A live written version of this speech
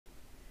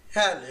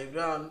Hello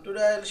everyone,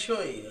 today I'll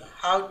show you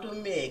how to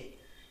make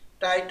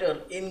title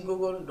in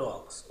Google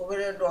Docs.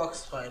 Open a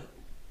Docs file.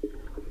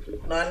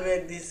 Now I'll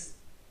make this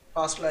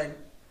first line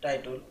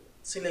title.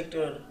 Select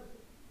your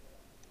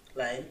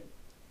line,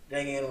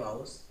 drag your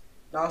mouse.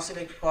 Now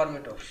select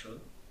format option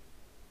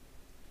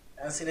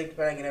and select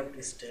paragraph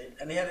style,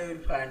 and here you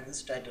will find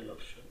this title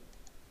option.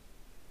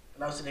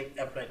 Now select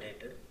apply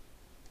title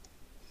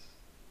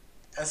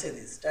and say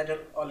this title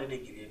already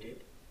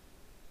created.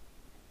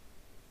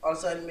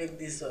 Also I'll make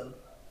this one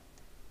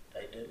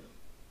title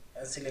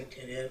and select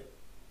here,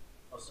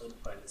 also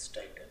find this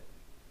title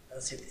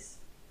and see this.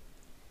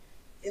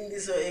 In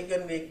this way you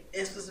can make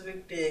a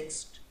specific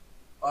text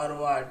or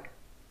word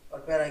or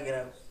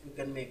paragraphs you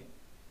can make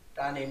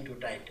turn into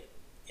title.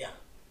 Yeah.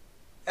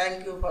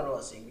 Thank you for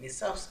watching. Please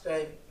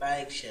subscribe,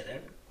 like, share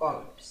and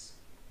comments.